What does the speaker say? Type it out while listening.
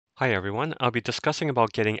Hi everyone, I'll be discussing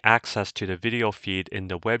about getting access to the video feed in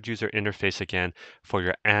the web user interface again for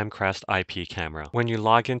your Amcrest IP camera. When you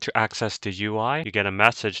log in to access the UI, you get a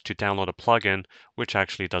message to download a plugin, which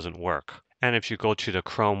actually doesn't work. And if you go to the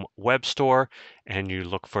Chrome Web Store and you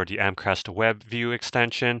look for the Amcrest Web View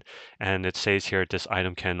extension, and it says here this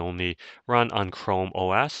item can only run on Chrome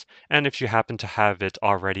OS. And if you happen to have it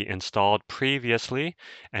already installed previously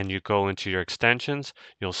and you go into your extensions,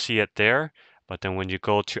 you'll see it there. But then when you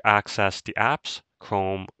go to access the apps,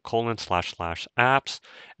 Chrome://apps,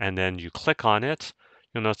 and then you click on it,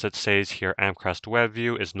 you'll notice it says here Amcrest Web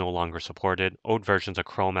View is no longer supported. Old versions of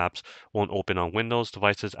Chrome apps won't open on Windows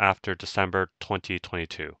devices after December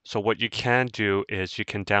 2022. So what you can do is you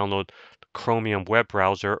can download Chromium web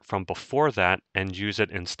browser from before that and use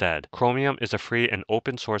it instead. Chromium is a free and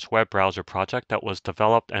open source web browser project that was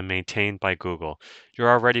developed and maintained by Google. You're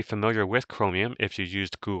already familiar with Chromium if you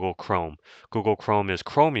used Google Chrome. Google Chrome is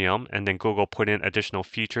Chromium, and then Google put in additional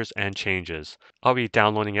features and changes. I'll be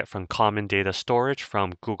downloading it from Common Data Storage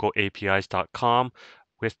from googleapis.com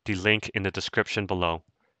with the link in the description below.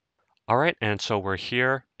 All right, and so we're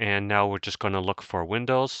here, and now we're just going to look for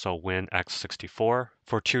Windows, so WinX64.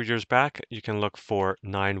 For 2 years back, you can look for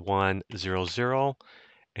 9100,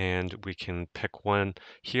 and we can pick one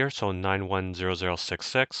here, so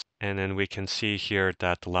 910066. And then we can see here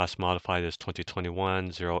that the last modified is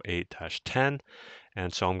 2021-08-10.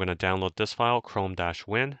 And so I'm going to download this file,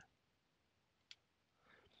 chrome-win.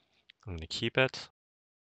 I'm going to keep it.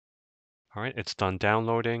 All right, it's done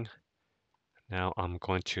downloading. Now I'm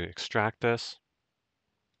going to extract this.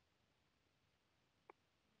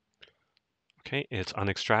 Okay, it's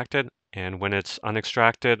unextracted. And when it's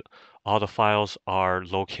unextracted, all the files are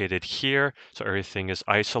located here. So everything is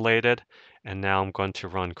isolated. And now I'm going to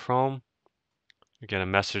run Chrome. You get a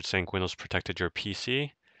message saying Windows protected your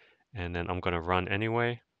PC. And then I'm going to run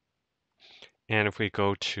anyway. And if we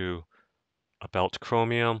go to About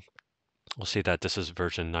Chromium, we'll see that this is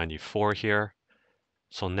version 94 here.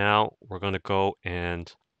 So now we're going to go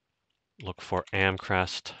and look for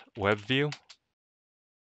Amcrest Web View.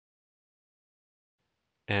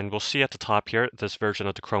 And we'll see at the top here, this version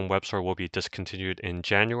of the Chrome Web Store will be discontinued in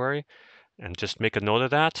January. And just make a note of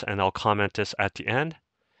that, and I'll comment this at the end.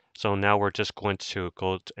 So now we're just going to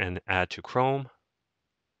go and add to Chrome,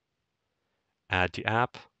 add the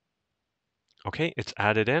app. Okay, it's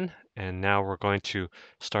added in, and now we're going to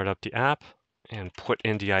start up the app and put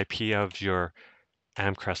in the IP of your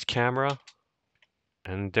Amcrest camera.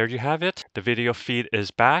 And there you have it. The video feed is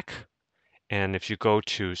back. And if you go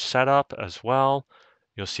to setup as well,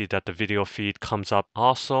 you'll see that the video feed comes up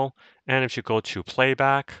also. And if you go to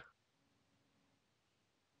playback,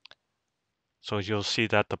 so you'll see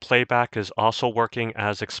that the playback is also working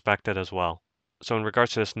as expected as well. So in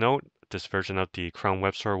regards to this note, this version of the Chrome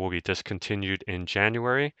Web Store will be discontinued in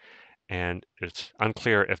January, and it's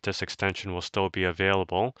unclear if this extension will still be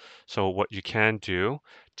available. So what you can do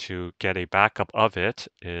to get a backup of it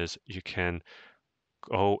is you can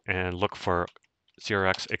go and look for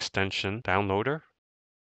CRX extension downloader,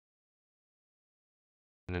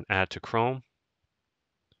 and then add to Chrome,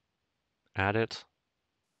 add it.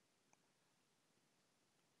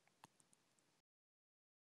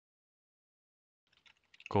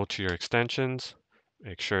 Go to your extensions,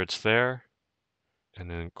 make sure it's there, and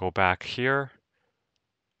then go back here,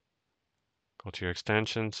 go to your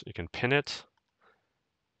extensions, you can pin it,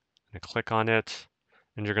 and click on it,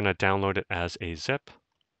 and you're going to download it as a zip.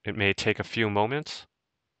 It may take a few moments,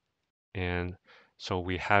 and so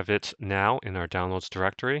we have it now in our downloads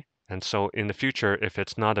directory. And so in the future, if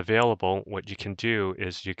it's not available, what you can do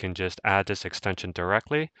is you can just add this extension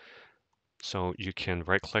directly. So you can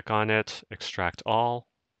right click on it, extract all,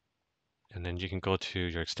 and then you can go to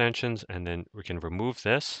your extensions, and then we can remove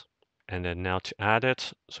this. And then now to add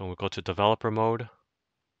it, so we'll go to developer mode,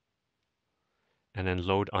 and then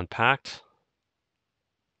load unpacked,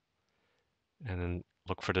 and then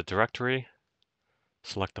look for the directory,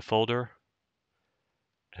 select the folder,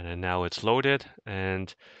 and then now it's loaded,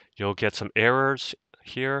 and you'll get some errors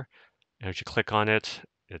here. And if you click on it,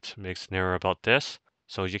 it makes an error about this.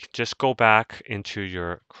 So you can just go back into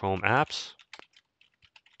your Chrome apps,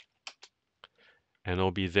 and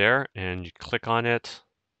it'll be there, and you click on it,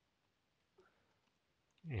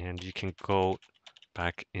 and you can go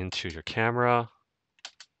back into your camera,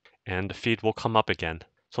 and the feed will come up again.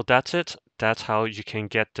 So that's it. That's how you can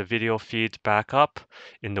get the video feed back up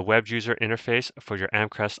in the web user interface for your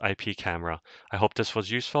Amcrest IP camera. I hope this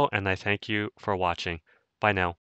was useful, and I thank you for watching. Bye now.